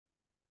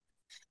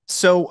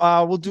So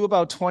we'll do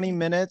about 20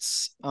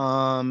 minutes.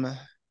 And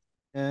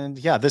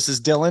yeah, this is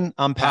Dylan.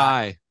 I'm Pat.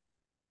 Hi.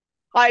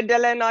 Hi,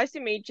 Dylan. Nice to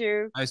meet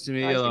you. Nice to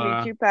meet you, Nice to meet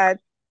Lara. you, Pat.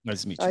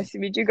 Nice to meet you. Nice to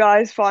meet you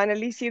guys.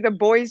 Finally see the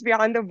boys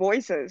behind the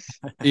voices.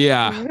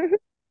 Yeah,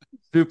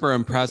 super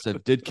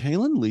impressive. Did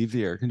Kaylin leave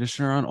the air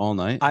conditioner on all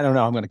night? I don't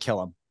know. I'm going to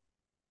kill him.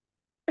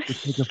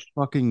 It's like a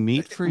fucking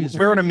meat freezer.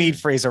 We're in a meat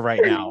freezer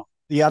right now.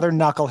 The other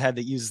knucklehead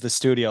that uses the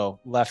studio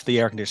left the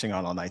air conditioning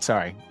on all night.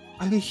 Sorry.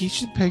 I mean, he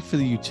should pay for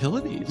the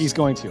utilities. He's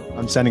going to.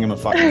 I'm sending him a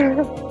fucking.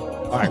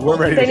 All right, we're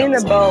ready to Send go.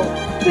 in the bowl.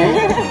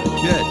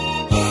 Good.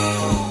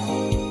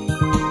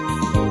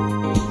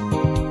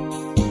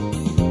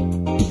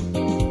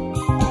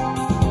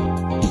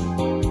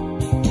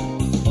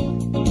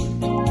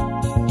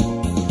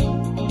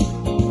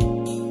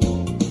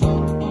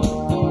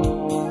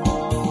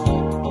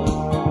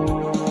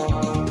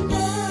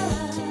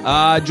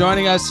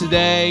 Joining us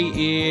today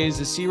is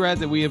a sea rat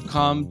that we have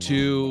come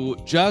to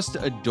just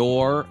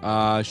adore.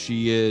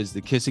 She is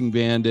the kissing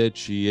bandit.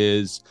 She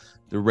is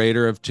the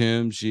raider of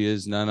tombs. She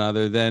is none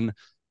other than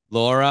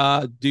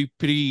Lara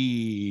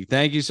Dupree.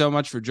 Thank you so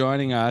much for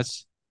joining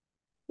us.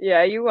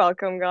 Yeah, you're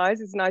welcome, guys.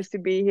 It's nice to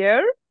be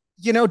here.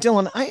 You know,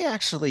 Dylan,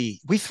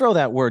 we throw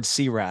that word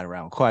sea rat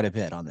around quite a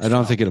bit on this I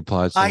don't show. think it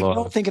applies to I Lara.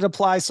 don't think it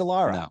applies to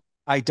Lara. No.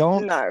 I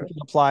don't No. think it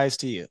applies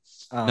to you.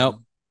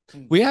 Nope.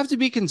 We have to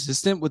be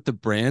consistent with the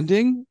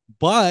branding,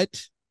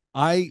 but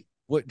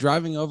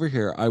driving over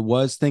here, I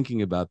was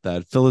thinking about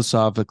that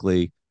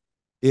philosophically,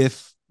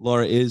 if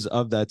Lara is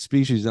of that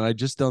species, and I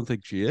just don't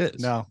think she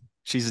is. No,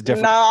 she's a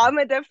different. No, I'm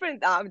a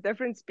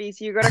different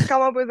species. You gotta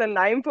come up with a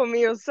name for me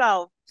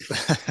yourself.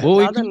 Well,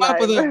 we Another come up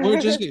with name. we're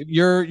just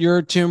you're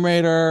a Tomb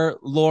Raider,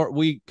 Lara.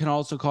 We can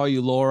also call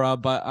you Lara,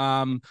 but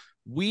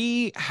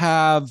we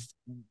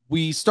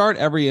start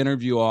every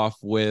interview off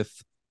with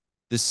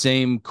the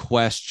same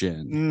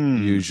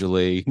question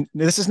usually.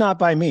 This is not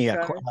by me.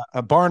 Okay.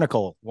 A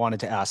barnacle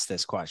wanted to ask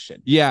this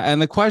question. Yeah,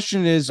 and the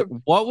question is,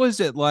 what was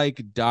it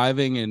like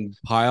diving in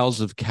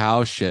piles of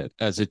cow shit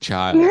as a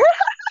child?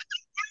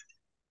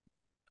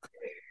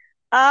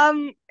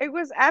 It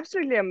was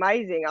absolutely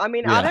amazing. I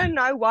mean, I Yeah. don't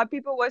know why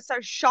people were so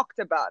shocked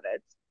about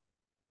it.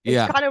 It's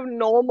Yeah. kind of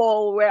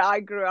normal where I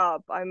grew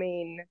up. I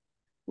mean,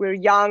 we're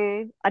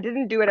young. I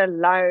didn't do it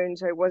alone,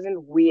 so it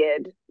wasn't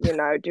weird,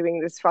 doing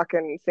this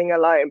fucking thing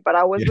alone. But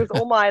I was with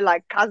all my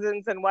like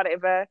cousins and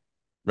whatever,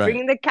 Right.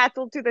 bringing the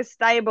cattle to the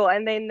stable,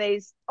 and then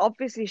there's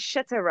obviously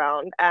shit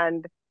around,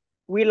 and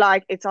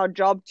it's our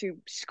job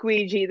to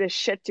squeegee the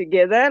shit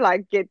together,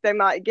 like get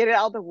them out, get it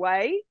out of the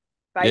way.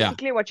 Yeah.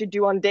 Basically, what you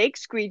do on deck,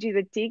 squeegee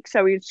the teak,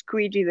 so we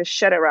squeegee the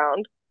shit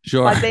around.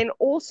 Sure. But then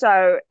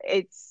also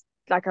it's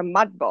like a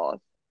mud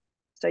bath,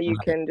 so you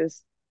can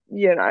just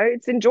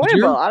it's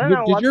enjoyable. I don't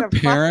know what the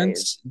fuck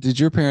is. Did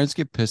your parents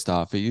get pissed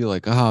off at you?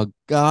 Like, oh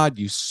God,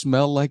 you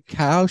smell like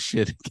cow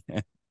shit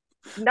again.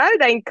 No,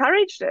 they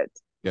encouraged it.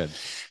 Good.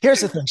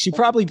 Here's the thing.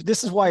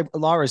 This is why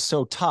Lara is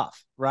so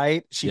tough,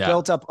 right? She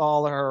built up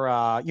all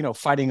her,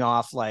 fighting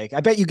off. Like,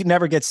 I bet you could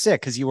never get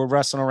sick because you were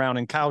wrestling around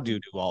in cow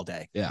doo-doo all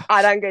day. Yeah.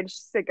 I don't get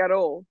sick at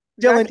all.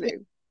 Dylan,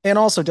 Exactly. and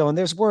also, Dylan,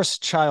 there's worse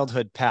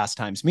childhood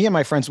pastimes. Me and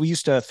my friends, we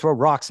used to throw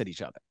rocks at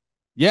each other.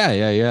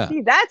 Yeah.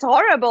 See, that's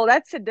horrible.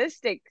 That's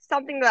sadistic.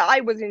 Something that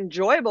I was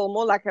enjoyable,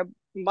 more like a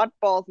mud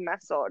bath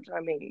massage.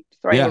 I mean,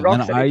 throwing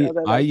rocks at each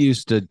other. I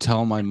used to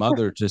tell my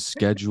mother to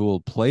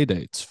schedule play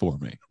dates for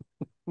me.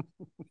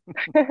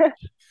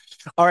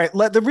 All right.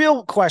 The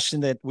real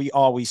question that we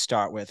always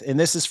start with, and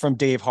this is from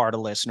Dave Hart, a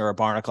listener of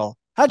Barnacle.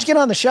 How'd you get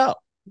on the show?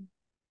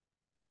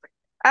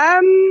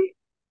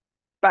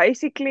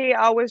 Basically,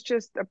 I was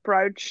just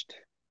approached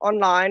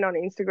online on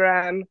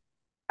Instagram.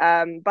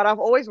 But I've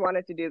always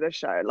wanted to do the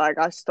show. Like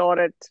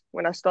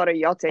when I started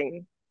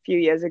yachting a few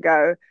years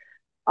ago,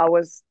 I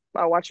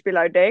watched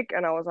Below Deck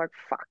and I was like,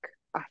 fuck,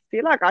 I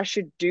feel like I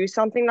should do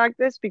something like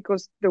this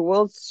because the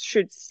world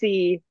should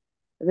see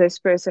this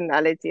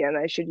personality and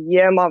they should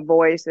hear my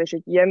voice. They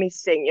should hear me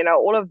sing,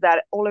 all of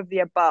that, all of the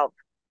above.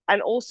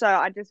 And also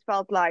I just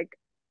felt like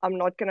I'm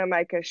not going to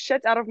make a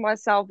shit out of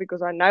myself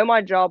because I know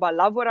my job. I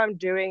love what I'm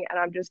doing and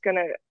I'm just going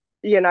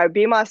to,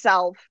 be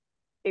myself.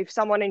 If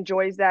someone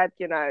enjoys that,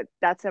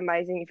 that's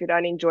amazing. If you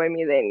don't enjoy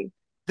me, then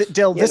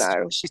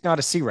she's not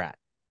a sea rat.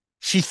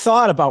 She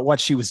thought about what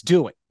she was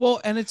doing.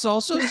 Well, and it's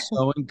also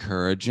so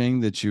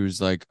encouraging that she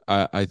was like,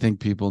 I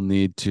think people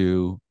need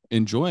to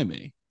enjoy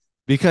me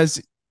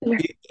because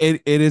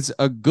it is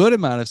a good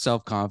amount of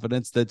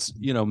self-confidence that's,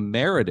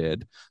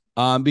 merited.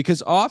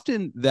 Because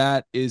often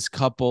that is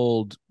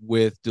coupled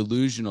with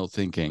delusional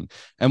thinking.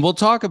 And we'll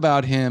talk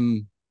about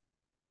him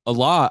a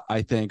lot,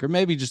 I think, or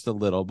maybe just a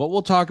little, but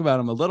we'll talk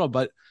about him a little.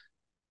 But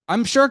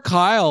I'm sure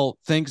Kyle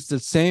thinks the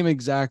same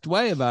exact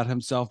way about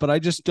himself, but I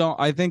just don't.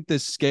 I think the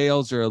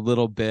scales are a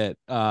little bit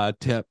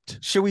tipped.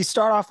 Should we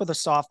start off with a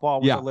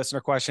softball with a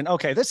listener question?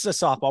 Okay, this is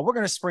a softball. We're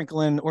going to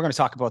sprinkle in, we're going to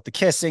talk about the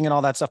kissing and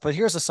all that stuff, but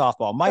here's a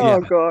softball.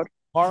 God.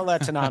 Marla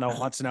Tanano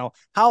wants to know,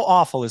 how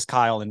awful is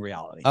Kyle in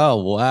reality?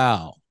 Oh,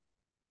 wow.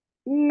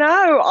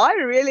 No, I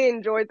really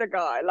enjoyed the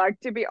guy. Like,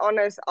 to be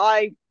honest,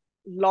 I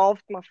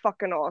laughed my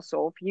fucking ass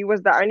off. He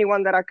was the only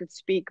one that I could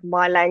speak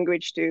my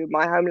language to,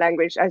 my home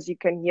language, as you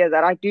can hear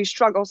that I do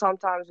struggle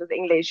sometimes with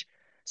English.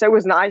 So it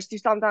was nice to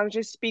sometimes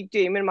just speak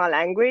to him in my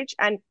language.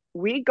 And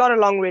we got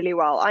along really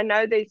well. I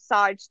know there's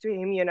sides to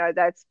him,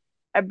 that's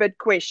a bit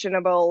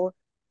questionable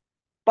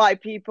by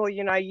people.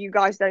 You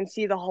guys don't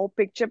see the whole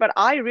picture, but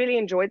I really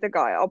enjoyed the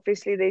guy.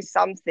 Obviously, there's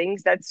some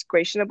things that's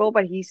questionable,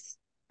 but he's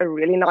a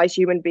really nice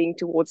human being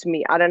towards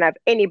me. I don't have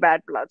any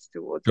bad bloods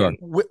towards him.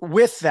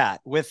 With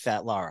that,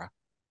 Lara,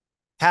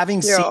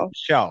 having seen the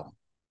show,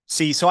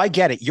 so I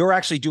get it. You're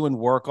actually doing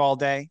work all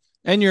day.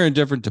 And you're in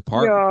different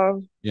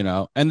departments,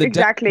 and the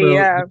deck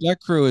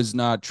crew is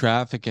not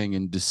trafficking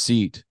in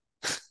deceit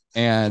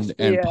and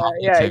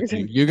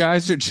politicking. You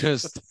guys are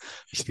just,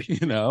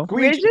 we're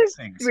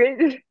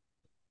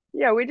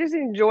just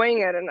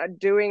enjoying it and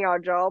doing our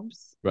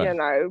jobs,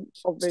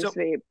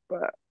 obviously.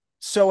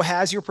 So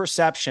has your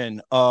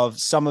perception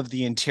of some of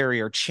the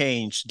interior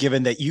changed,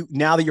 given that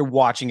now that you're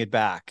watching it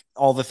back,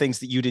 all the things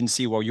that you didn't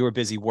see while you were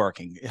busy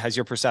working? Has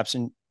your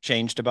perception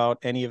changed about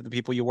any of the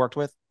people you worked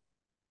with?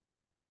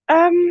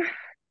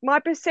 My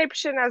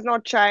perception has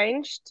not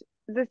changed.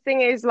 The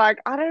thing is, I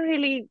don't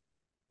really,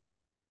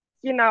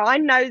 I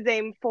know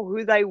them for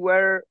who they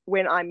were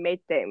when I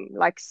met them.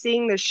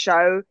 Seeing the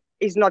show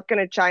is not going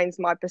to change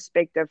my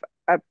perspective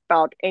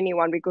about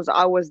anyone, because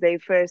I was there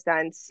first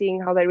and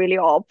seeing how they really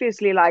are.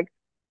 Obviously,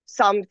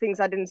 some things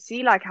I didn't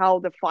see, like how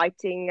the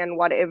fighting and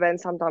whatever, and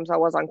sometimes I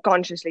was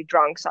unconsciously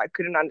drunk, so I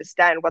couldn't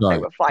understand what they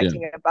were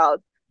fighting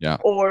about. Yeah.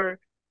 Or,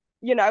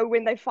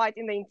 when they fight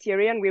in the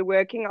interior and we're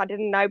working, I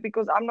didn't know,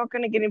 because I'm not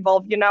going to get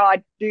involved.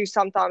 I do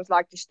sometimes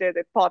like to stir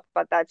the pot,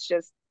 but that's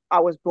just,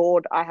 I was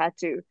bored, I had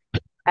to.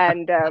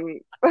 And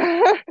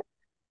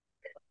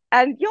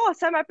and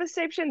so my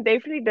perception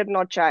definitely did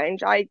not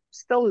change. I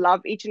still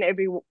love each and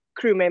every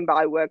crew member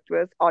I worked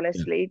with,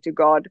 honestly, to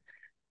God.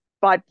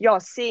 But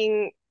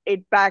seeing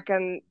it back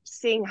and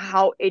seeing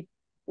how it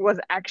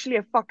was actually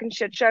a fucking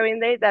shit show in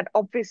there, that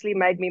obviously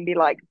made me be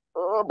like,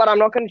 oh, but I'm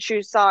not going to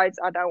choose sides.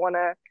 I don't want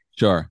to.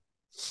 Sure.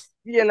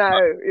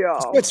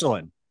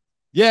 Switzerland.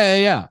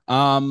 Yeah.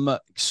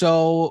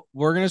 So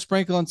we're gonna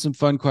sprinkle in some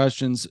fun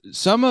questions.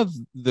 Some of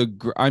the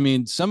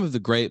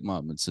great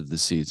moments of the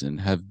season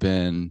have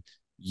been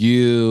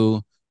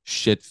you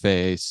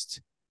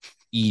shit-faced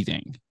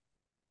eating.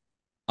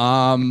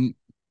 What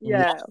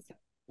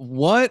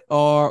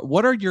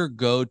are your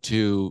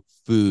go-to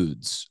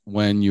foods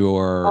when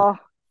you're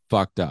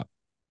fucked up?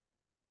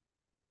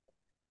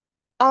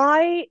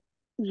 I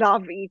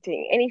love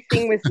eating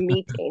anything with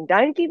meat in.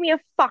 Don't give me a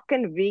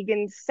fucking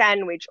vegan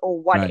sandwich or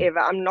whatever.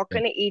 Right. I'm not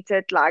going to eat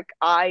it.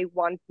 I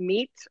want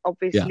meat,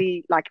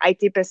 obviously,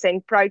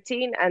 80%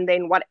 protein, and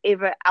then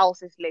whatever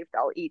else is left,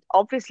 I'll eat.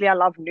 Obviously, I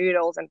love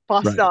noodles and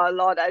pasta a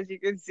lot, as you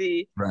can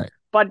see. Right.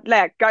 But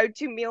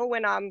go-to meal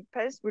when I'm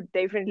pissed would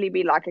definitely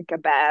be a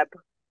kebab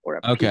or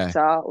a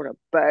pizza or a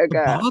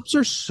burger. Kebabs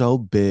are so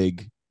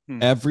big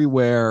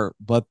everywhere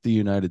but the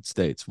United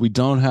States. We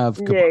don't have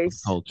kebab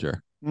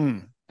culture.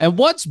 And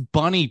what's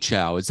bunny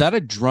chow? Is that a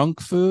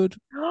drunk food?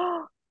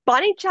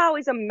 Bunny chow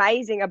is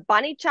amazing. A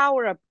bunny chow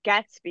or a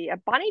Gatsby. A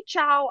bunny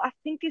chow, I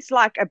think, is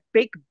a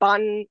big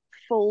bun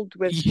filled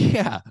with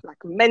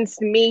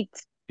minced meat.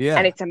 Yeah.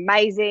 And it's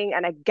amazing.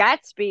 And a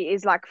Gatsby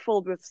is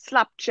filled with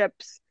slap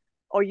chips.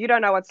 Or you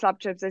don't know what slap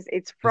chips is.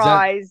 It's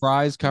fries.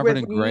 Fries covered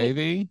in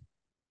gravy?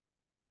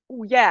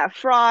 Yeah,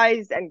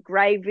 fries and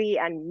gravy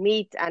and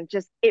meat, and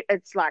just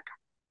it's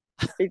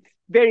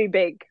very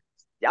big.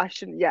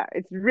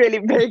 It's really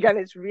big and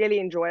it's really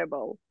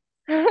enjoyable.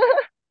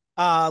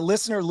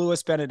 Listener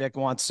Louis Benedict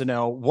wants to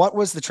know, what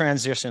was the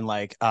transition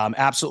like?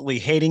 Absolutely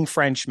hating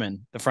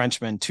the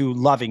Frenchman, to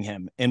loving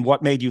him, and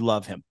what made you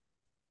love him?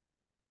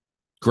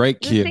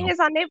 Great cue. The thing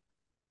is,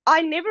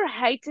 I never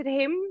hated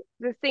him.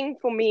 The thing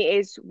for me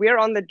is, we're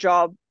on the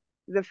job.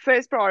 The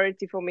first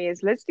priority for me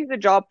is, let's do the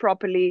job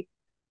properly.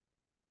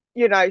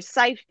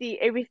 Safety,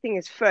 everything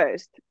is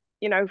first.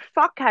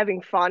 Fuck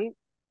having fun.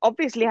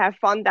 Obviously have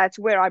fun. That's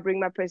where I bring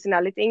my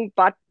personality in,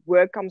 but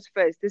work comes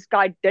first. This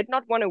guy did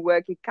not want to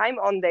work. He came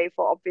on there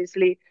for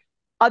obviously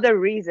other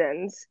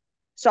reasons.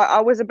 So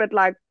I was a bit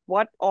like,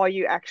 what are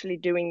you actually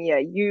doing here?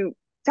 You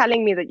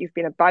telling me that you've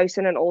been a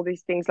bosun and all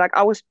these things.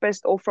 I was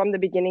pissed off from the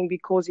beginning,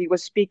 because he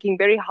was speaking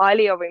very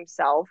highly of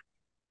himself.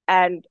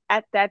 And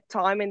at that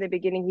time in the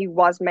beginning, he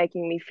was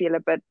making me feel a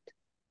bit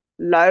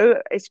low,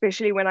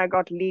 especially when I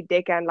got lead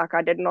deck, and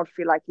I did not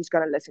feel like he's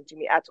going to listen to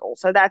me at all.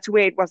 So that's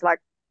where it was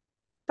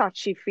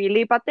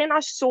touchy-feely. But then I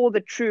saw the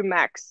true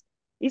Max.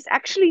 He's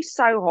actually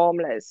so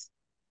harmless.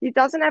 He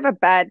doesn't have a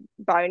bad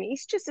bone.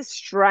 He's just a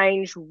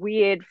strange,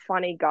 weird,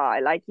 funny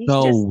guy. He's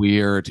so just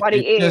weird. What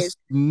he is. Just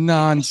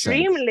nonsense.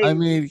 Extremely, I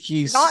mean,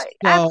 he's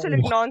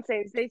absolute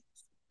nonsense.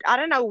 I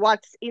don't know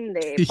what's in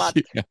there, but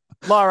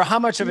Lara, how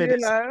much of it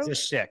is a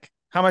shtick?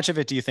 How much of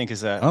it do you think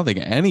is I don't think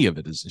any of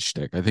it is a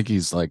shtick. I think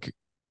he's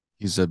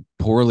a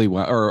poorly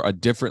or a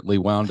differently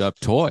wound up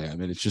toy. I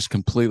mean, it's just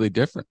completely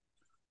different.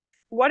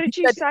 What did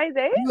you say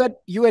there?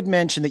 You had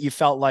mentioned that you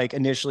felt like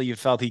initially you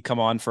felt he'd come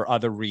on for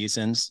other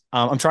reasons.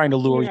 I'm trying to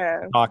lure you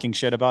Yeah. talking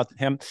shit about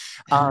him.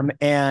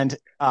 And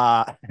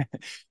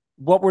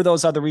what were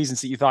those other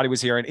reasons that you thought he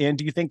was here? And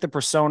do you think the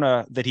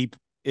persona that he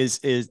is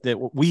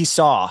that we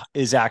saw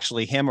is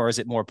actually him, or is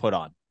it more put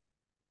on?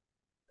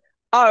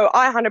 Oh,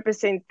 I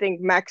 100%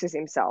 think Max is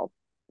himself.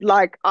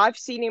 Like, I've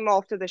seen him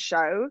after the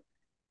show,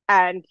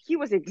 and he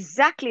was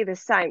exactly the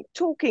same,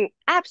 talking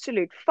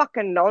absolute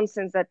fucking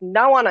nonsense that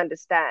no one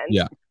understands.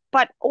 Yeah.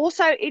 But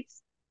also,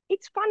 it's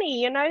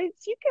funny,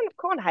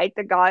 can't hate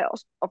the guy.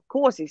 Of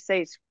course, he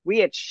says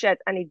weird shit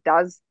and he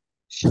does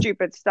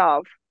stupid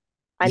stuff,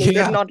 and he did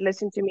Yeah. not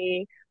listen to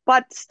me.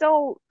 But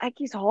still, like,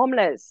 he's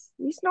harmless.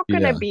 He's not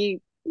gonna Yeah.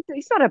 be.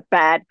 He's not a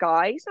bad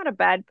guy. He's not a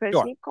bad person.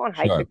 Sure. You can't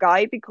hate the Sure.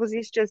 guy because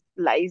he's just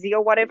lazy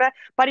or whatever.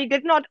 But he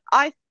did not.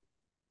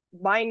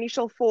 My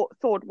initial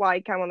thought why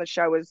he came on the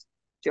show was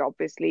to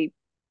obviously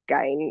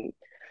gain,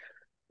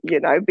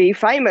 be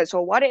famous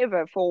or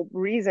whatever for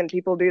reason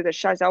people do the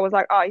show. So I was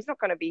like, oh, he's not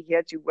going to be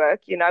here to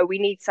work. We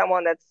need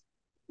someone that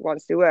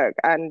wants to work.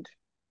 And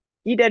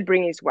he did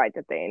bring his weight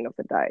at the end of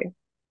the day.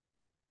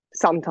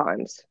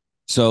 Sometimes.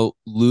 So,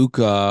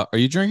 Luca, are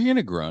you drinking a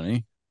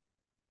Negroni?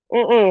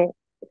 Mm-mm.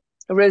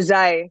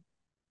 Rosé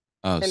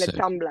Oh, in a sick.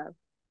 tumbler.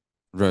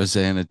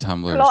 Rosé and a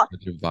tumbler is Cla-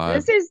 such a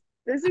vibe.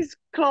 this is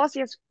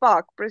classy as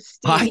fuck,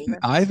 pristine.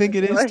 I think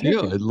it is too.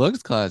 It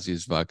looks classy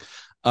as fuck.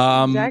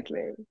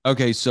 Exactly.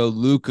 Okay, so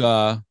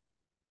Luca,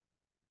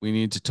 we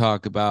need to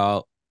talk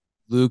about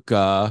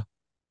Luca.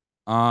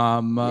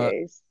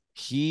 Yes.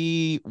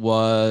 He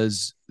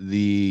was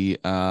the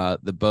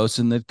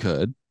bosun that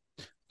could.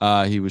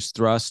 He was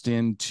thrust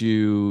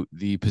into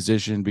the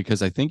position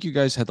because I think you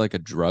guys had like a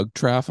drug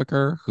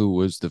trafficker who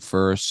was the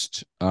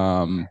first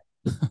bosun.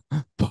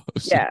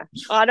 Yeah.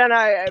 I don't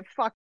know.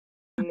 Fuck.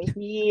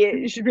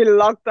 He should be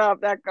locked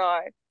up, that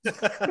guy.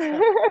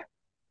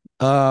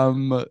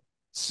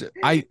 So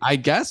I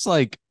guess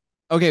like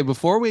okay,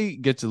 before we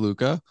get to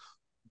Luca,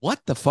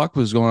 what the fuck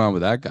was going on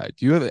with that guy?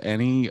 Do you have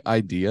any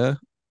idea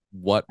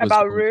what was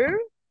About going on? Rue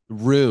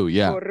Rue,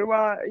 yeah. or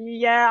Rua?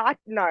 Yeah, I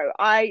know.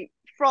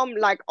 From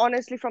like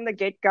honestly from the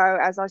get go,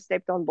 as I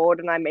stepped on board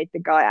and I met the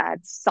guy, I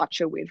had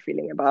such a weird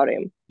feeling about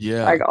him.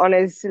 Yeah. Like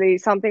honestly,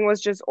 something was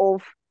just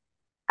off.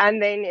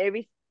 And then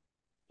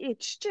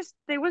it's just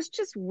there was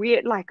just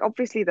weird, like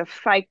obviously the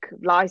fake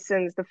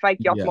license, the fake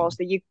yacht Yeah.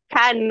 master. You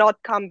cannot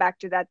come back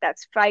to that.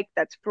 That's fake.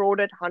 That's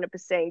frauded,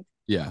 100%.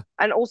 Yeah.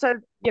 And also,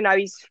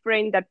 his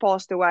friend that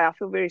passed away. I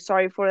feel very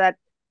sorry for that.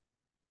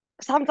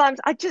 Sometimes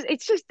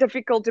it's just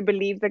difficult to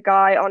believe the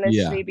guy, Yeah.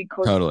 honestly,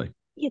 because Totally.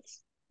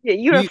 it's yeah,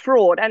 you're a We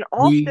fraud. And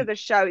after we the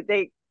show,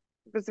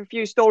 there's a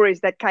few stories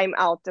that came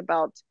out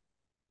about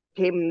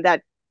him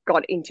that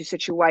got into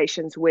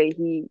situations where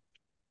sure.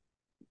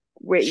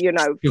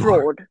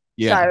 fraud.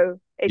 Yeah. So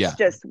it's Yeah.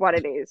 just what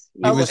it is.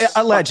 He was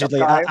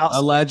Allegedly.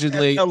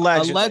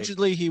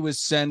 allegedly he was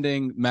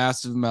sending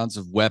massive amounts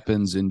of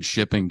weapons in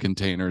shipping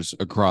containers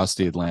across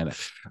the Atlantic.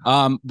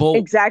 But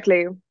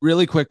Exactly.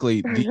 really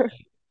quickly,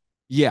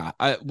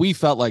 we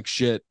felt like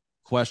shit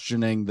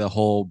questioning the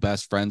whole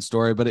best friend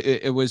story, but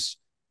it was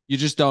you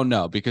just don't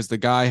know because the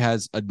guy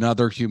has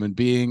another human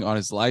being on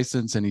his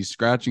license and he's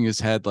scratching his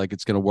head like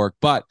it's gonna work.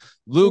 But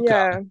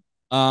Luca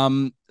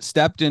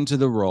stepped into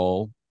the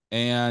role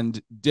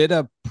and did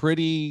a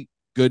pretty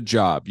good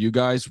job. You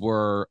guys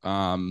were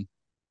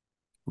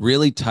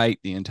really tight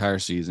the entire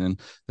season.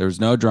 There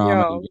was no drama.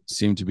 Yeah. You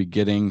seemed to be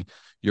getting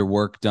your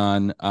work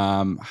done.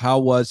 How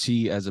was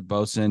he as a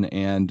bosun,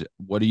 and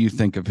what do you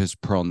think of his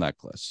pearl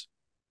necklace?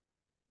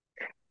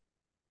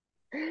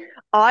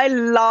 I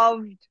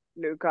loved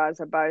Luca as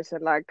a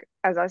bosun. Like,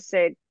 as I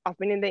said, I've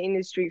been in the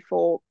industry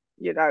for,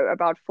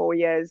 about 4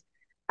 years,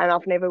 and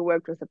I've never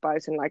worked with a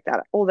bosun like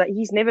that. Although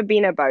he's never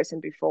been a bosun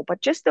before,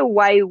 but just the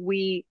way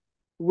we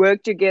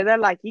work together,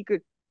 like he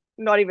could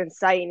not even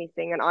say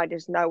anything, and I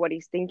just know what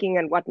he's thinking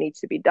and what needs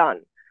to be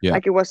done. Yeah.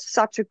 Like, it was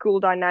such a cool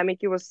dynamic.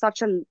 It was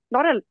such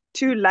not a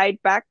too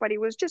laid back, but he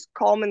was just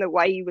calm in the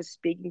way he was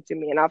speaking to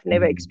me, and I've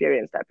never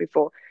experienced that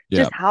before.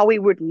 Yeah. Just how he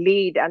would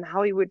lead and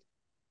how he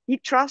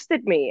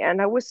trusted me, and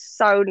it was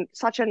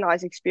such a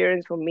nice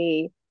experience for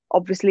me,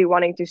 obviously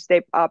wanting to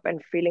step up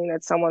and feeling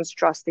that someone's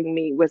trusting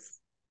me with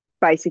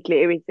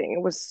basically everything.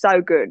 It was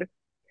so good.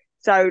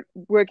 So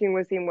working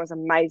with him was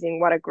amazing.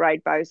 What a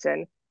great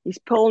bosun. His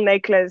pearl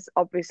necklace,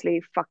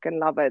 obviously fucking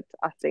love it.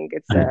 I think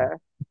it's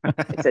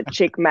a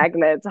chick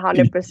magnet,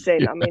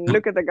 100%. I mean,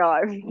 look at the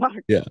guy.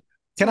 Yeah.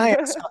 Can I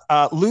ask,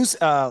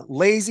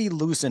 Lazy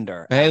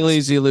Lucender? Hey,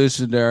 Lazy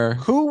Lucender.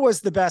 Who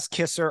was the best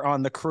kisser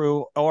on the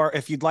crew? Or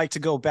if you'd like to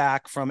go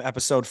back from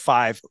episode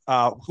 5,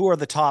 who are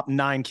the top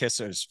 9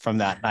 kissers from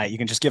that night? You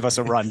can just give us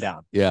a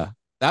rundown. Yeah.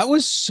 That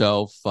was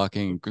so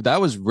fucking that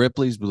was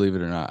Ripley's Believe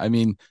It or Not. I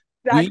mean,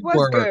 that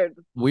was good.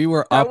 We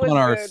were That up was on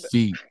our good.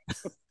 feet.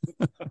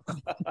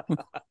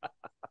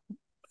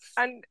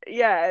 And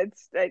yeah,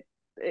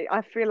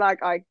 I feel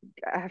like I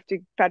have to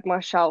pat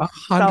myself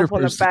 100%.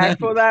 on the back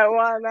for that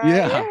one.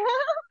 Yeah.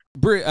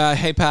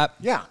 Hey, Pat.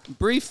 Yeah.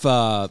 Brief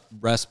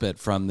respite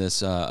from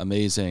this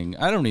amazing,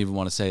 I don't even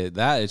want to say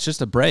that. It's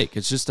just a break.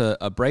 It's just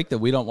a break that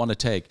we don't want to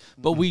take.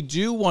 But we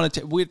do want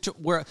to take.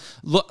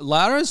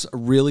 Lara's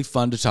really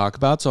fun to talk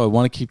about, so I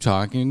want to keep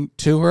talking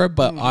to her.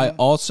 But I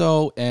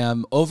also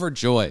am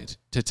overjoyed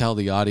to tell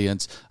the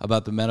audience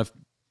about the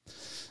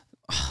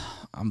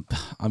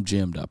I'm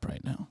jammed up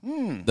right now.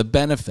 The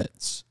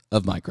benefits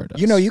of microdose.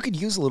 You know, you could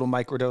use a little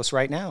microdose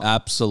right now.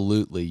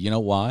 Absolutely. You know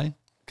why?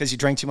 Because you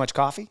drank too much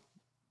coffee?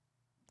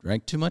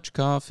 Drank too much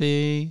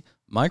coffee.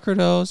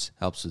 Microdose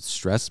helps with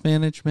stress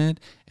management.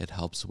 It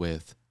helps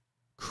with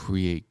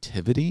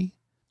creativity.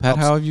 Pat,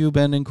 how have you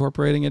been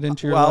incorporating it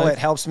into your life? Well, it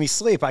helps me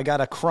sleep. I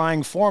got a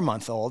crying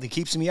 4-month-old. He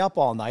keeps me up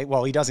all night.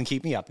 Well, he doesn't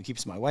keep me up. He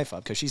keeps my wife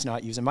up because she's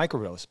not using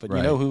microdose. But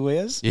you know who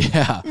is?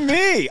 Yeah.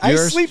 Me. I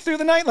sleep through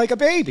the night like a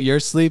baby. You're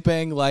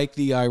sleeping like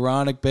the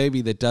ironic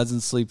baby that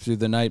doesn't sleep through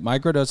the night.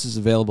 Microdose is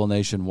available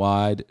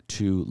nationwide.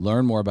 To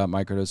learn more about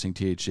microdosing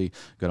THC,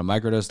 go to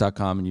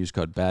microdose.com and use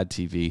code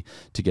BADTV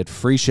to get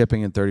free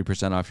shipping and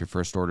 30% off your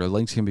first order.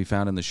 Links can be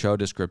found in the show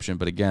description.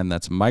 But again,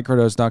 that's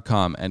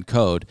microdose.com and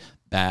code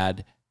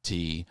BADTV.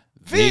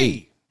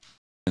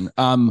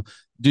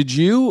 Did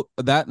you,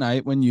 that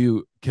night when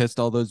you kissed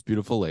all those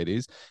beautiful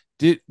ladies,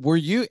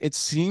 it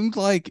seemed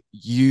like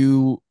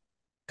you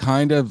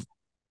kind of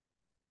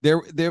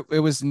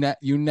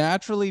you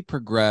naturally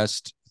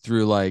progressed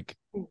through like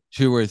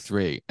 2 or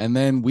 3, and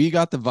then we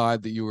got the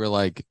vibe that you were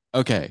like,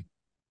 okay,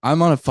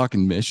 I'm on a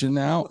fucking mission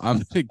now.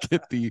 I'm gonna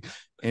get the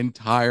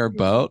entire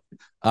boat.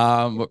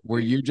 What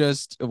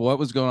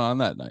was going on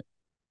that night?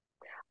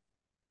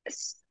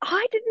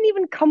 I didn't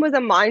even come with a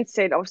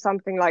mindset of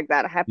something like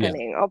that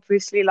happening. Yeah.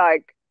 Obviously,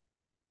 like,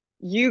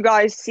 you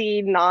guys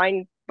see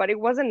 9, but it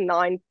wasn't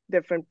 9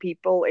 different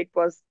people. It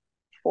was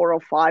 4 or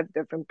 5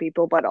 different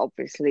people, but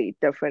obviously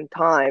different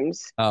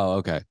times. Oh,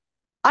 okay.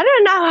 I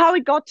don't know how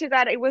it got to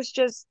that.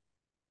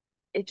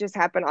 It just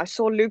happened. I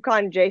saw Luca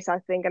and Jace, I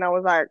think, and I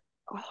was like,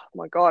 oh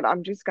my God,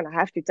 I'm just going to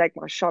have to take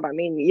my shot. I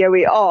mean, here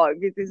we are.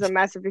 This is a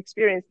massive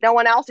experience. No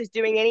one else is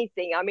doing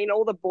anything. I mean,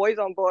 all the boys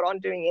on board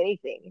aren't doing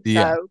anything.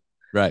 Yeah. So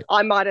right.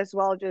 I might as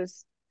well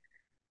just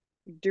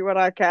do what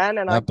I can,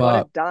 and I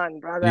got it done,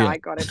 brother. Yeah. I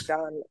got it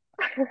done.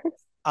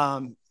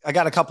 I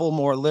got a couple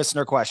more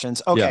listener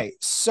questions. Okay,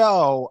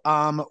 so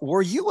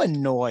were you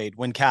annoyed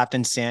when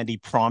Captain Sandy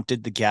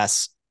prompted the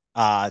guests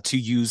to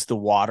use the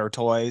water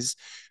toys?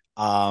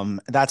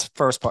 That's the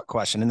first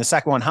question. And the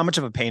second one, how much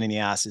of a pain in the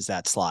ass is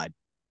that slide?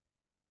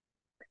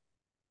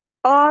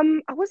 I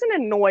wasn't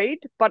annoyed,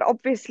 but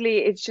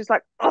obviously it's just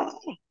like, oh,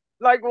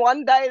 like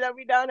one day that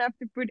we don't have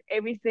to put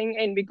everything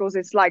in, because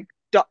it's like,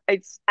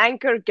 it's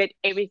anchor, get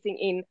everything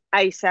in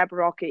ASAP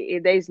Rocky.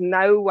 There's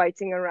no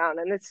waiting around,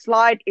 and the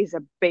slide is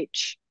a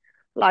bitch.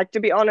 Like, to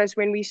be honest,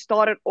 when we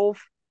started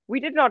off, we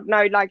did not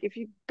know, like, if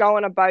you go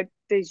on a boat,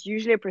 there's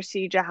usually a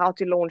procedure how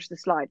to launch the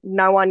slide.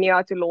 No one knew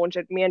how to launch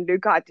it. Me and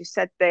Luca had to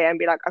sit there and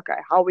be like, okay,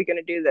 how are we going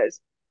to do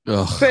this?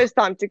 Ugh. First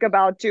time took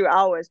about 2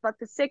 hours, but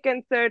the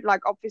second, third,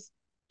 like, obviously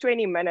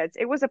 20 minutes.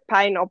 It was a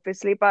pain,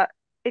 obviously, but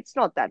it's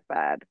not that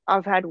bad.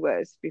 I've had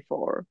worse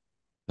before.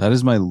 That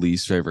is my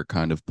least favorite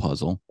kind of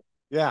puzzle.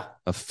 Yeah.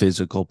 A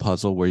physical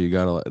puzzle where you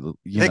gotta,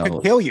 they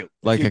could kill you.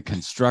 Like a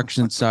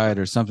construction site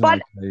or something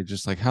like that. You're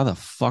just like, how the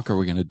fuck are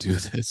we going to do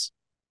this?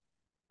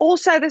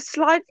 Also, the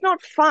slide's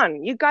not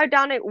fun. You go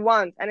down it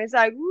once and it's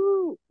like,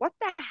 woo, what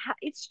the hell?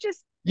 It's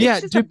just,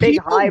 do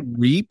people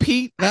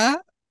repeat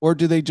that? Or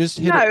do they just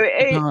hit it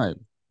every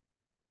time?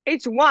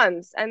 It's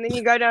once, and then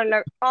you go down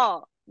like,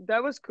 oh,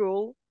 that was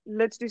cool.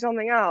 Let's do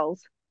something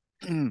else.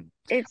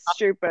 It's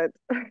stupid.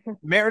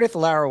 Meredith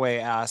Laraway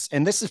asks,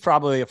 and this is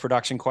probably a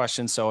production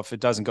question, so if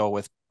it doesn't go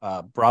with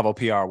Bravo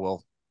PR,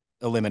 we'll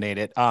eliminate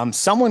it.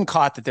 Someone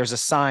caught that there's a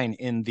sign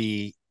in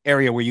the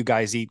area where you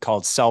guys eat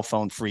called cell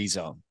phone free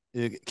zone.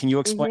 Can you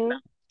explain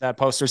that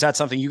poster? Is that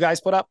something you guys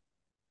put up?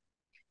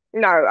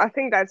 No, I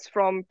think that's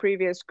from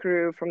previous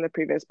crew from the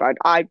previous boat.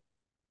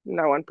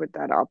 No one put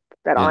that up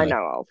that I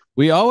know of.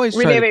 We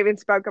never even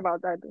spoke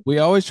about that. We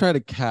always try to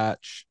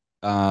catch,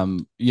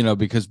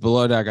 because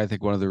Below Deck, I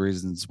think one of the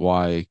reasons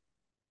why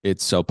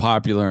it's so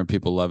popular and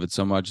people love it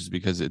so much is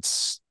because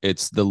it's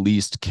the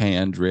least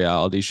canned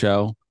reality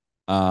show.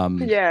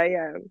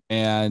 Yeah.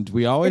 And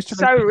we always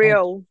try so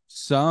real.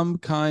 Some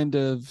kind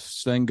of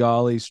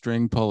Svengali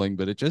string pulling,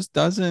 but it just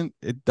doesn't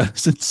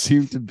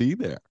seem to be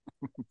there.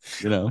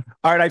 All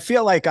right, I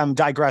feel like I'm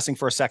digressing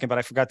for a second, but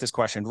I forgot this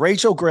question.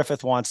 Rachel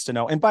Griffith wants to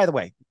know, and by the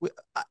way,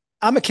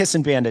 I'm a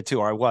kissing bandit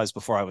too, or I was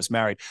before I was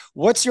married.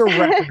 What's your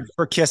record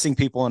for kissing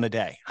people in a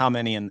day? How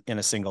many in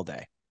a single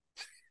day?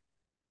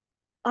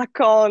 I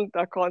can't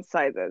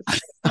say this.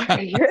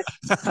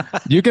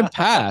 You can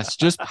pass,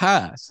 just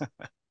pass.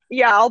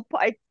 Yeah,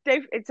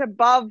 it's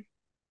above,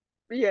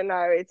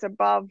 it's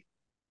above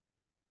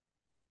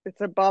it's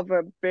above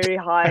a very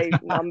high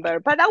number.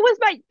 But that was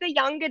like the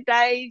younger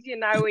days,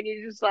 when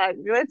you're just like,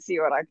 let's see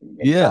what I can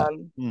get Yeah.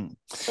 done.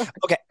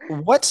 Okay.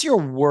 What's your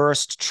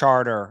worst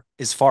charter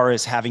as far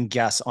as having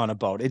guests on a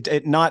boat?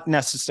 It not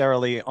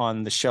necessarily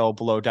on the show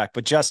Below Deck,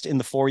 but just in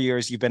the 4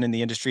 years you've been in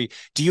the industry.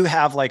 Do you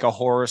have like a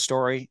horror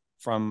story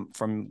from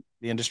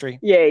the industry?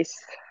 Yes,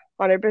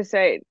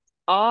 100%.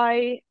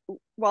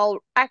 Well,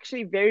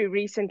 actually, very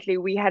recently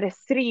we had a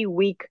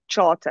 3-week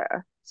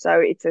charter. So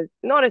it's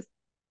not a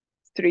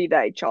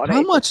 3-day charter, How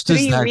it's a much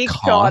does that 3-week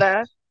cost?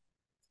 charter.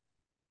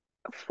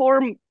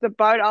 For the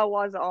boat I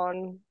was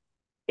on,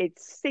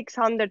 it's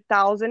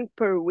 600,000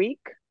 per week.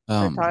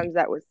 So My, times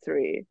that was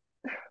three.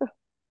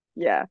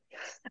 Yeah.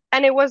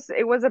 And it was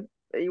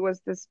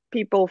this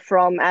people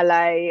from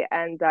LA,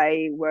 and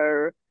they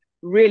were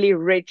really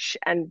rich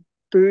and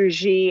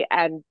bougie,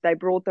 and they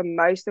brought the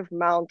most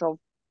amount of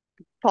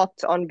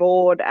pots on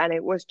board, and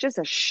it was just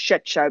a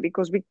shit show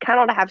because we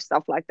cannot have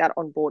stuff like that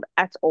on board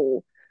at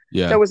all. So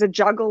yeah. it was a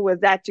juggle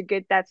with that to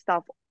get that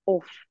stuff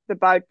off the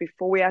boat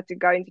before we had to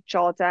go into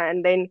charter.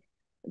 And then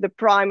the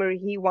primary,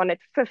 he wanted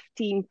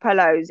 15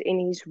 pillows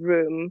in his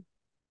room.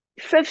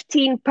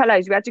 15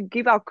 pillows. We had to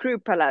give our crew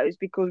pillows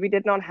because we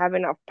did not have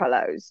enough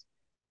pillows.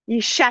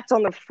 He shat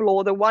on the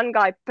floor. The one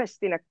guy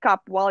pissed in a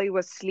cup while he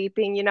was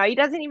sleeping. He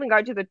doesn't even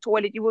go to the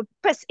toilet. He would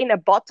piss in a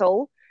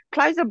bottle,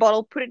 close the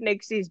bottle, put it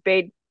next to his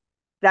bed.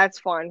 That's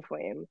fine for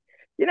him.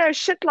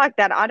 Shit like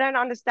that. I don't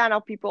understand how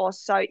people are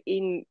so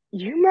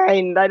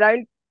inhumane. They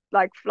don't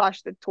like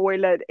flush the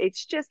toilet.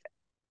 It's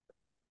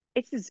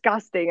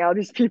disgusting how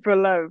these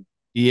people live,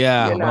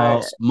 Yeah. you know.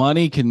 Well,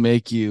 money can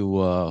make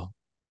you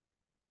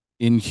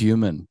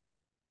inhuman,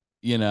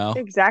 you know.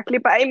 Exactly.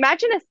 But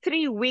imagine a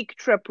 3-week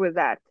trip with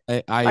that.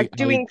 Like I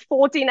doing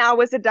 14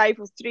 hours a day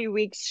for 3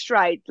 weeks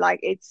straight.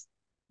 Like it's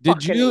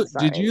fucking did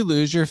insane. you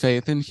lose your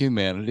faith in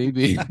humanity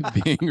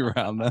being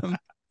around them?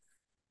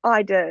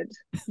 I did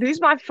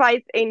lose my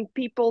faith in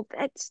people.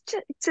 It's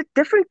a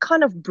different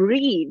kind of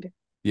breed.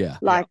 Yeah. Yeah.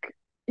 Like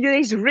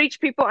there's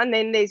rich people, and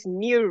then there's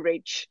new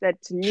rich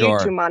that's new to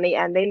Sure. money,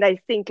 and then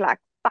they think like,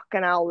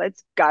 fucking hell,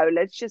 let's go,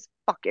 let's just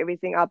fuck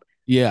everything up.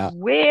 Yeah.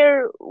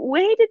 Where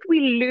did we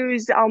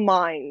lose our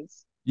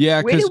minds?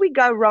 Yeah, Where did because we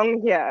go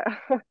wrong here?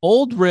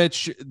 old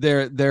rich,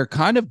 they're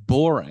kind of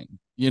boring.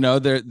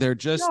 They're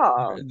just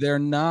Yeah, they're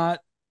not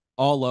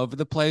all over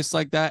the place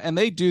like that. And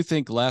they do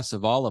think less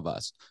of all of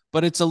us,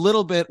 but it's a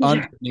little bit yeah,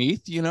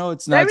 underneath,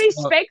 it's they're not so,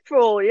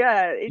 respectful.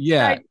 Yeah, it's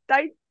yeah,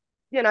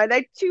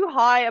 they're too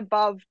high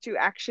above to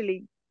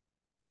actually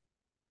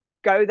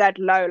go that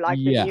low, like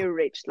the yeah, new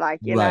rich, like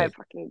right.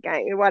 fucking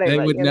gang, They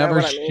whatever. would You know never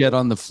what I shit mean?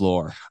 on the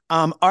floor.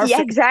 Our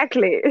Yeah,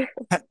 exactly.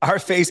 our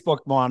Facebook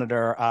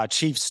monitor,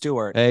 Chief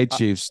Stewart. Hey,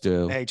 Chief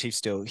Stu. Hey, Chief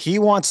Stu. He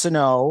wants to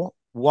know,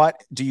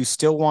 what do you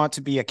still want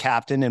to be a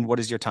captain, and what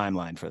is your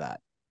timeline for that?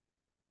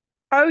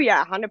 Oh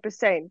yeah,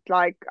 100%.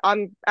 Like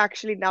I'm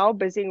actually now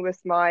busy with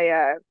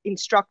my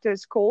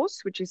instructor's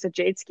course, which is a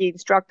jet ski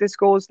instructor's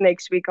course.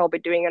 Next week I'll be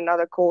doing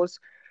another course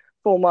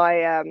for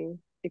my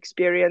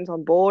experience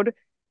on board.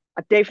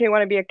 I definitely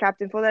want to be a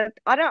captain for that.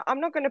 I'm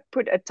not going to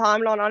put a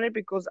timeline on it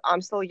because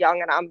I'm still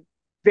young and I'm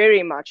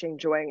very much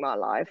enjoying my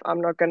life.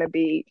 I'm not going to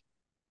be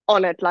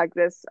on it like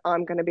this.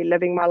 I'm going to be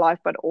living my life,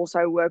 but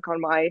also work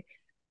on my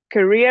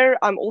career.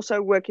 I'm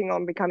also working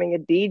on becoming a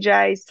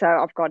DJ. So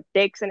I've got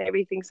decks and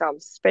everything. So I'm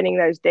spinning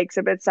those decks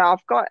a bit. So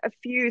I've got a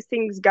few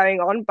things going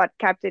on, but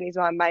captain is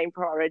my main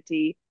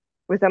priority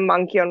with a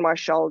monkey on my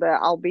shoulder.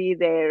 I'll be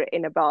there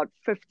in about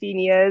 15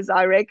 years,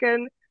 I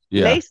reckon.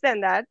 Yeah. Less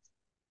than that,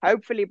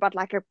 hopefully, but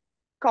like a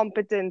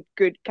competent,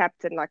 good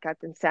captain like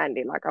Captain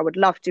Sandy. Like I would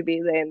love to be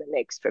there in the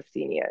next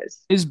 15 years.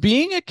 Is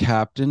being a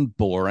captain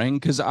boring?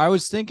 Because I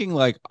was thinking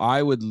like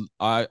I would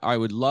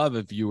love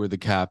if you were the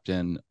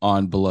captain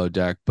on Below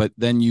Deck, but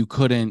then you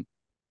couldn't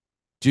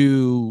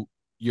do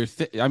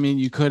I mean,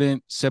 you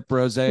couldn't sip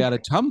rosé out of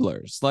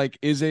tumblers. Like,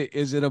 is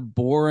it a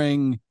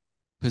boring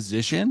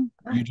position?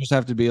 You just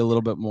have to be a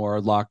little bit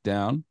more locked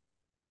down.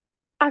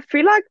 I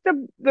feel like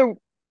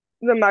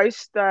the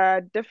most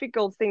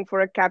difficult thing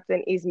for a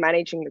captain is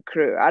managing the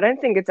crew. I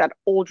don't think it's at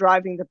all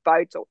driving the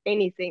boat or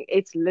anything.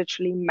 It's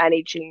literally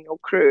managing your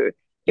crew.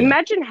 Yeah.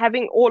 Imagine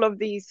having all of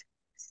these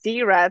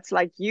sea rats,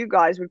 like you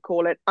guys would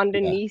call it, Yeah.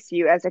 underneath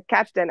you as a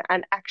captain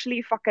and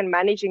actually fucking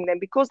managing them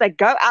because they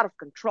go out of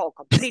control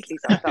completely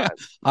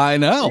sometimes. I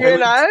know. You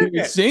know?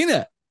 We've seen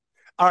it.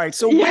 All right.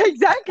 So Yeah,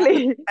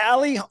 exactly.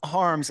 Ali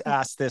Harms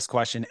asked this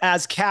question: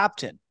 as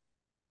captain,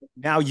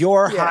 now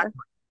you're Yeah.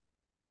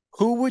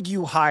 who would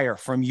you hire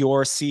from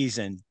your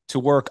season to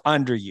work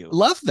under you?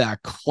 Love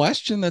that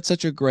question. That's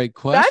such a great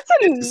question. That's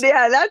a And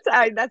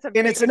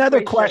very it's good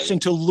another question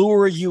to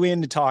lure you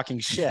into talking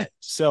shit.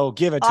 So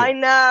give it to I him.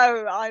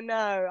 know, I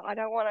know. I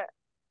don't want to.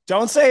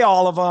 Don't say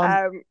all of them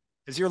Um,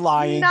 because you're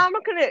lying. No, I'm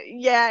not gonna.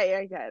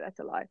 Yeah, that's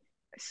a lie.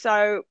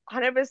 So,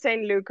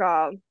 100%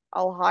 Luca,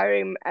 I'll hire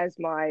him as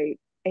my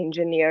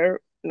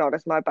engineer, not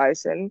as my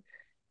bosun.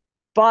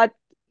 But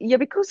yeah,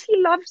 because he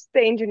loves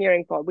the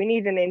engineering part, we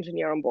need an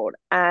engineer on board.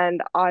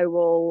 And I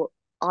will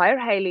hire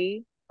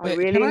Haley. I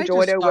really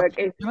enjoyed her work.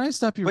 Can I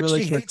stop you but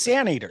really she quick? hates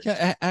anteaters.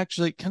 Yeah,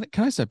 actually, can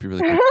I stop you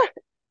really quick?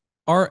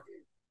 Are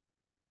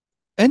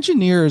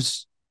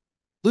engineers,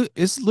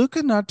 is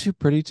Luca not too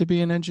pretty to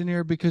be an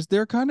engineer? Because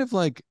they're kind of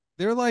like,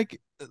 they're like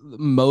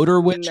motor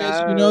witches,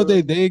 you know, No.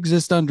 they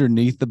exist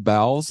underneath the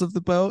bowels of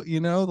the boat, you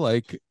know,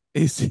 like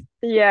is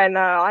Yeah, no,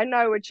 I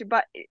know what you,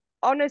 but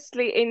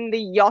honestly, in the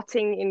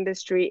yachting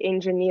industry,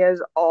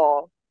 engineers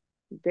are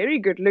very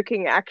good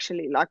looking,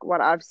 actually, like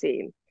what I've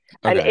seen.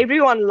 And okay,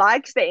 everyone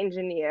likes the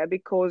engineer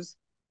because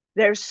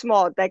they're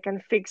smart, they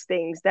can fix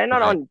things. They're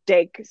not right. on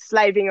deck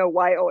slaving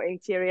away or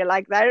interior.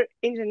 Like they're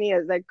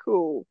engineers, they're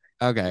cool,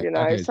 Okay, you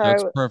know. okay, so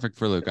it's So perfect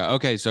for Luca.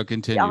 Okay, so yeah,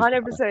 continue.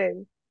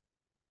 100%.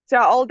 So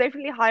I'll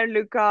definitely hire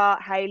Luca.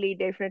 Haley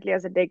definitely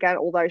as a deckhand,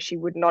 although she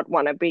would not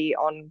want to be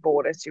on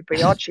board a super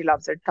yacht. She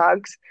loves her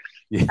tugs.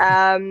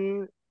 Yeah.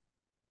 Um,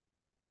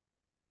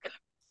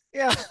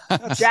 Yeah,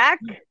 that's Jack,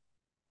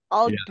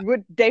 I Yeah.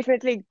 would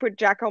definitely put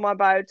Jack on my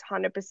boat,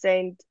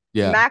 100%.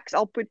 Yeah. Max,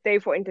 I'll put there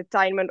for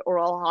entertainment, or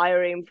I'll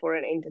hire him for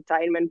an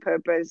entertainment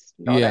purpose,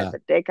 not as Yeah. a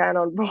deckhand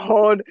on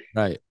board.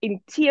 Right.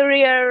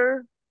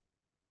 Interior,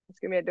 it's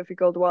gonna be a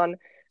difficult one.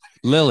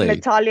 Lily.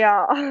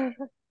 Natalia,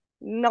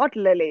 not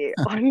Lily.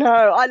 Oh no,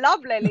 I love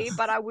Lily,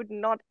 but I would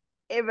not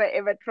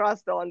ever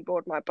trust her on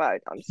board my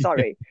boat. I'm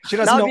sorry. she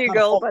doesn't Love know you, how to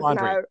girl, fold but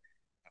laundry. no.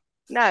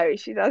 No,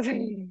 she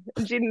doesn't.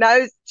 She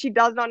knows she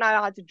does not know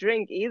how to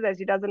drink either.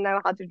 She doesn't know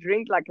how to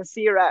drink like a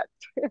sea rat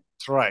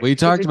That's right. We because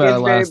talked she about it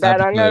gets very last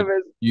bad episode. hangovers.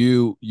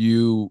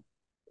 You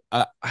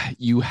uh,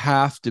 you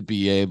have to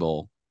be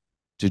able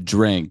to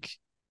drink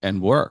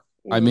and work.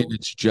 I mean, Mm,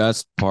 it's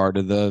just part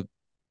of the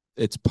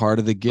it's part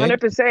of the gig.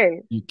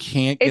 100%. You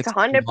can't It's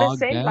get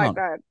bogged 100% like down.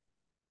 that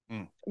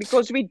Mm.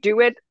 because we do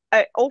it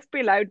off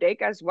below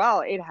deck as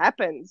well. It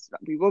happens.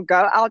 We will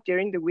go out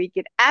during the week,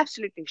 get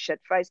absolutely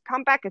shit faced,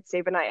 come back at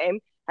 7 a.m.,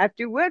 have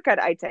to work at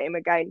 8 a.m.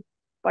 again.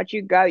 But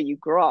you go, you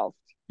graft.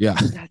 Yeah.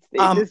 That's the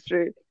Um,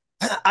 industry.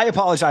 I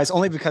apologize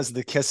only because of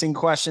the kissing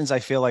questions. I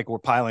feel like we're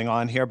piling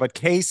on here, but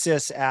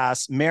K-Sis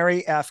asks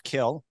Mary F.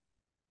 Kill,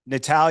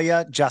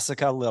 Natalia,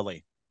 Jessica,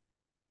 Lily.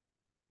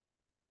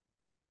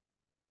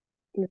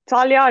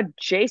 Natalia,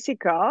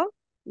 Jessica,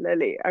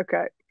 Lily.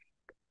 Okay.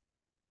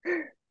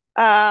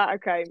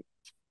 Okay.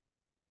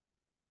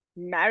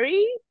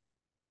 Mary,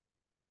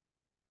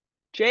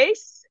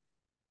 Jace,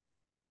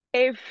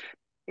 F,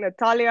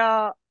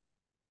 Natalia,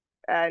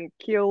 and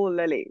kill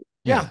Lily.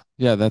 Yeah.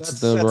 Yeah, that's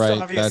the That's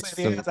right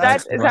obviously the That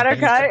that's the is that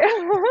right answer.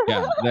 okay?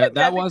 Yeah, Is that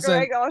the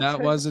correct that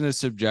answer? wasn't a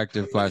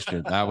subjective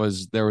question.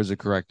 There was a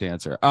correct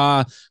answer.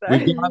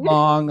 We've gone So-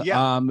 long.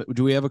 Yeah.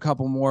 Do we have a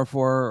couple more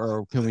for her,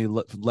 or can we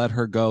let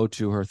her go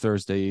to her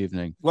Thursday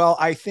evening? Well,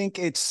 I think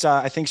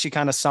I think she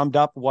kind of summed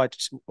up what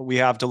we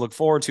have to look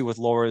forward to with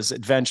Laura's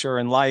adventure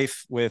in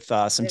life, with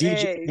some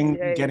yes,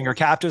 DJing, getting her yes.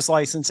 captain's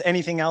license.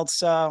 Anything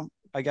else?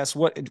 I guess.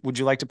 What would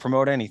you like to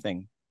promote?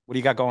 Anything? What do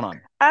you got going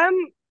on? Um,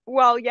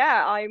 well,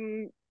 yeah,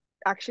 I'm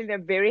actually in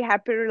a very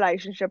happy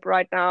relationship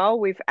right now.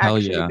 We've Hell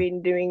actually yeah.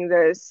 been doing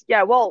this.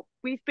 Yeah, well,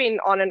 we've been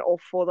on and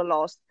off for the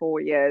last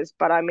 4 years,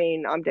 but I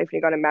mean, I'm definitely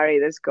gonna marry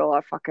this girl.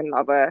 I fucking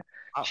love her.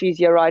 Wow. She's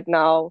here right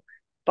now.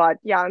 But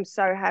yeah, I'm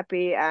so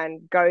happy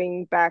and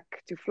going back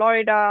to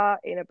Florida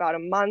in about a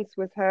month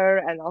with her,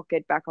 and I'll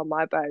get back on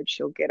my boat.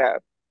 She'll get a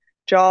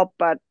job,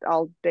 but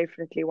I'll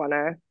definitely want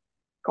to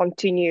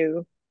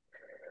continue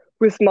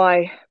with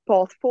my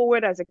path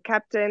forward as a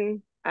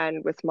captain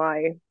and with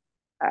my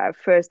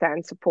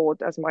first-hand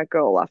support as my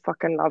girl. I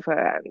fucking love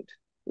her, and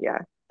yeah,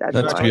 that's That's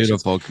my Congratulations.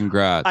 beautiful.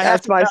 Congrats. I have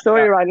that's to my tell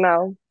story you, right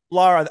now.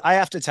 Lara, I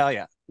have to tell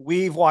you,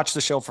 we've watched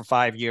the show for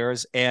 5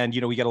 years, and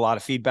we get a lot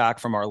of feedback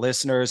from our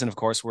listeners, and of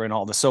course, we're in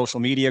all the social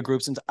media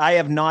groups, and I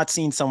have not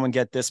seen someone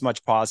get this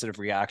much positive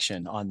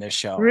reaction on this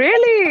show.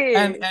 Really,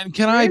 And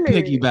can I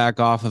really. piggyback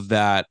off of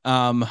that?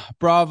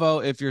 Bravo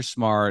if you're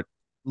smart.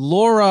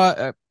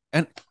 Laura,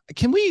 and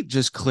can we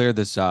just clear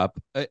this up?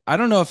 I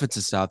don't know if it's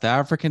a South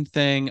African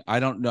thing. I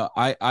don't know.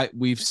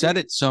 We've said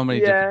it so many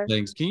different Yeah,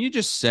 things. Can you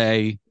just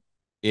say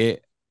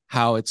it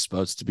how it's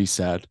supposed to be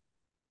said?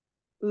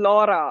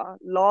 Lara.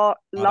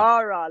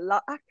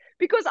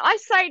 Because I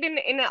say it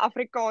in an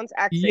Afrikaans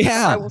accent, but I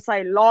Yeah, will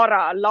say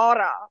Lara,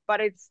 but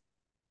it's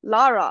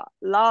Lara.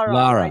 Like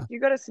Lara. you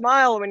gotta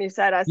smile when you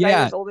say it. I say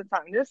Yeah, this all the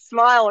time. Just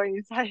smile when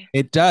you say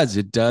it does.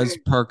 It does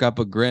perk up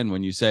a grin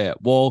when you say it.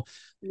 Well,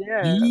 it.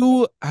 Yeah,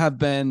 you have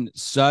been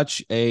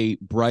such a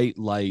bright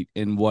light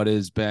in what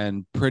has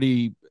been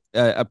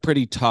a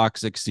pretty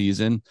toxic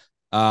season.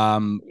 We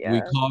yeah,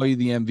 call you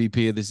the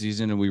MVP of the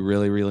season, and we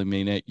really, really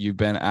mean it. You've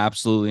been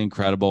absolutely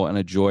incredible and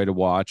a joy to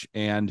watch.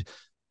 And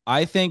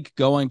I think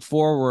going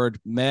forward,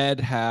 Med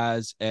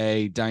has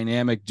a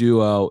dynamic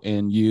duo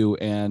in you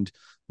and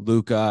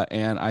Luca,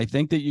 and I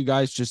think that you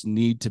guys just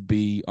need to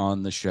be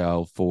on the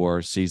show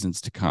for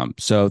seasons to come.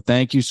 So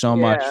thank you so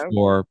much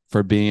yeah,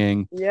 for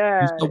being just a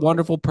yeah.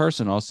 wonderful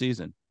person all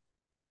season.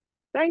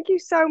 Thank you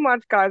so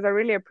much, guys. I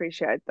really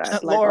appreciate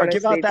that. Like Laura,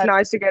 give honestly, out it's that.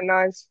 nice to get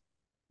nice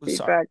Sorry,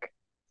 feedback.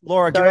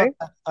 Laura, give out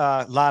Sorry.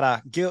 that.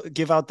 Lara,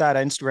 give out that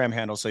Instagram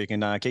handle so you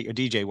can get your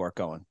DJ work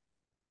going.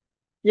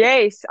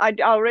 Yes, I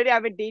already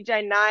have a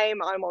DJ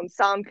name. I'm on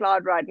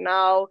SoundCloud right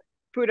now.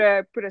 Put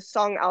a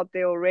song out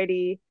there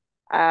already.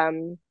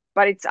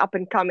 But it's up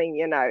and coming,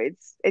 you know.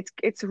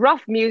 It's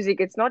rough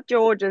music. It's not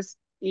George's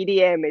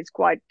EDM. It's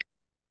quite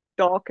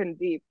dark and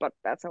deep, but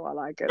that's how I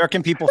like it. Where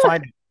can people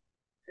find it?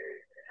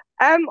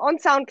 On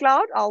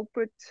SoundCloud, I'll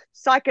put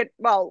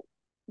well,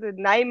 the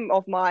name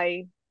of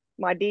my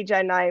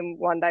DJ name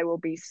one day will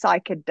be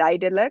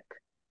Psychedelic.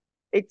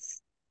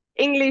 It's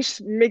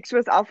English mixed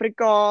with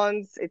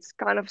Afrikaans. It's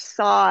kind of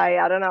Psy.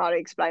 I don't know how to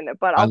explain it,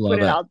 but I I'll put love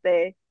it it. out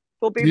there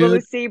for people to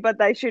Dude, see. But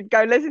they should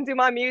go listen to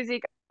my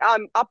music.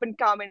 I'm up and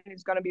coming.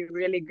 It's gonna be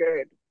really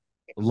good.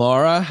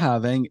 Lara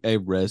having a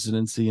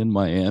residency in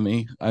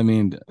Miami. I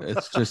mean,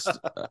 it's just,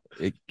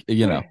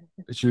 you know,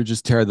 she would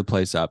just tear the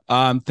place up.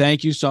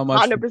 Thank you so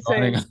much for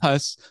joining 100%.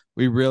 us.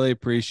 We really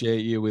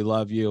appreciate you. We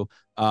love you.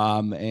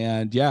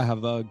 And yeah,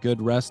 have a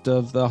good rest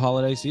of the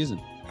holiday season.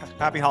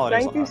 Happy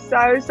holidays. Thank you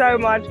so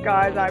much,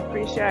 guys. I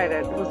appreciate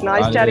it. It was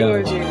nice chatting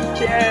with you.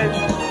 Cheers.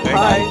 Thank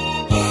Bye. you.